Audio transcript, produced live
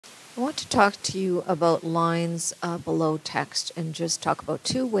I want to talk to you about lines below text and just talk about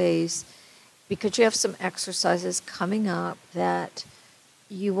two ways because you have some exercises coming up that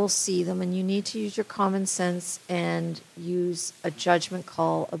you will see them and you need to use your common sense and use a judgment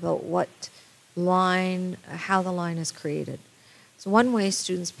call about how the line is created. So one way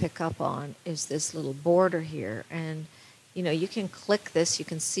students pick up on is this little border here, and you can click this, you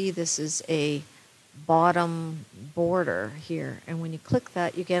can see this is a bottom border here, and when you click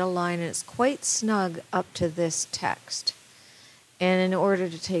that you get a line and it's quite snug up to this text. And in order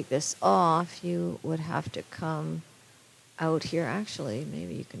to take this off, you would have to come out here. Actually,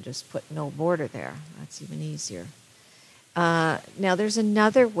 maybe you can just put no border there. That's even easier. Now there's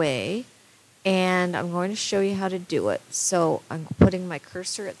another way, and I'm going to show you how to do it. So I'm putting my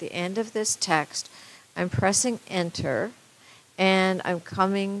cursor at the end of this text. I'm pressing enter, and I'm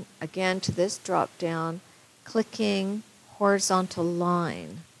coming again to this drop down, clicking horizontal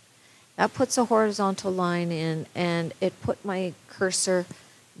line. That puts a horizontal line in, and it put my cursor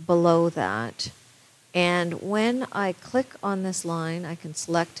below that. And when I click on this line, I can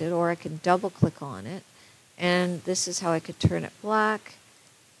select it or I can double click on it. And this is how I could turn it black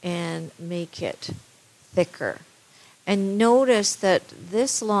and make it thicker. And notice that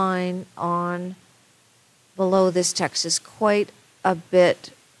this line on below this text is quite a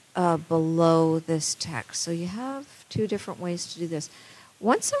bit below this text. So you have two different ways to do this.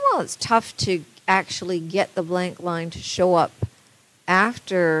 Once in a while, it's tough to actually get the blank line to show up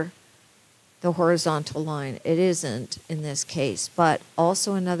after the horizontal line. It isn't in this case. But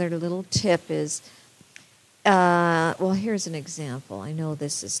also another little tip is, well, here's an example. I know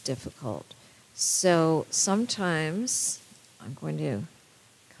this is difficult. So sometimes, I'm going to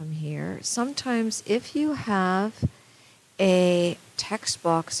come here. Sometimes if you have a text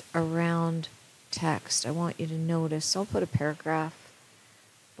box around text, I want you to notice, so I'll put a paragraph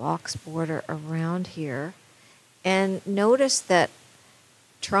box border around here. And notice that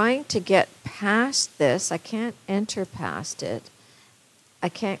trying to get past this, I can't enter past it. I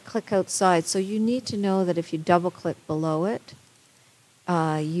can't click outside. So you need to know that if you double click below it,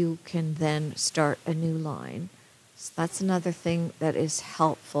 you can then start a new line. So that's another thing that is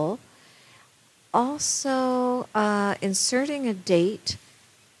helpful. Also, inserting a date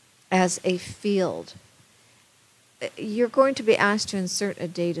as a field. You're going to be asked to insert a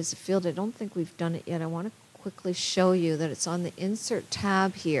date as a field. I don't think we've done it yet. I want to quickly show you that it's on the Insert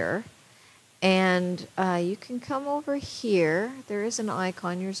tab here. And you can come over here. There is an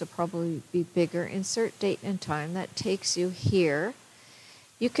icon. Yours will probably be bigger. Insert date and time. That takes you here.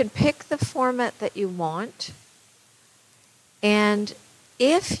 You can pick the format that you want. And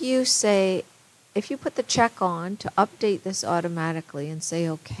if you put the check on to update this automatically and say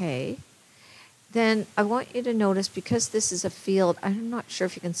OK, then I want you to notice, because this is a field, I'm not sure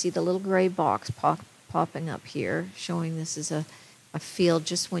if you can see the little gray box popping up here showing this is a field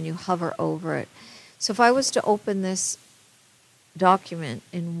just when you hover over it. So if I was to open this document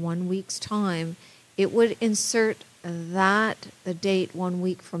in 1 week's time, it would insert the date 1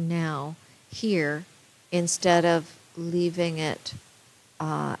 week from now here instead of leaving it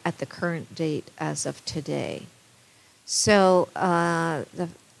at the current date as of today. So a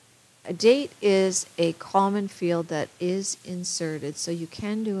date is a common field that is inserted, so you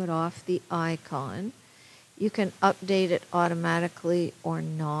can do it off the icon. You can update it automatically or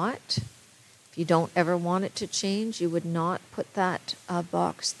not. If you don't ever want it to change, you would not put that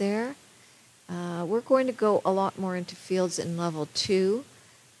box there. We're going to go a lot more into fields in level 2.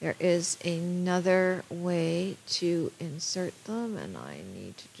 There is another way to insert them, and I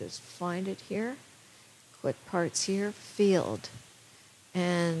need to just find it here. Quick parts here, field.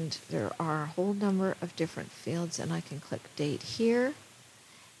 And there are a whole number of different fields, and I can click date here.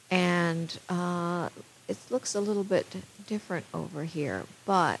 And it looks a little bit different over here,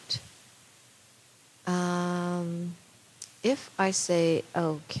 but if I say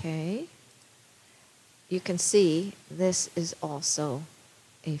OK, you can see this is also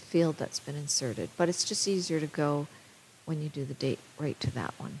a field that's been inserted, but it's just easier to go when you do the date right to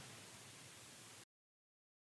that one.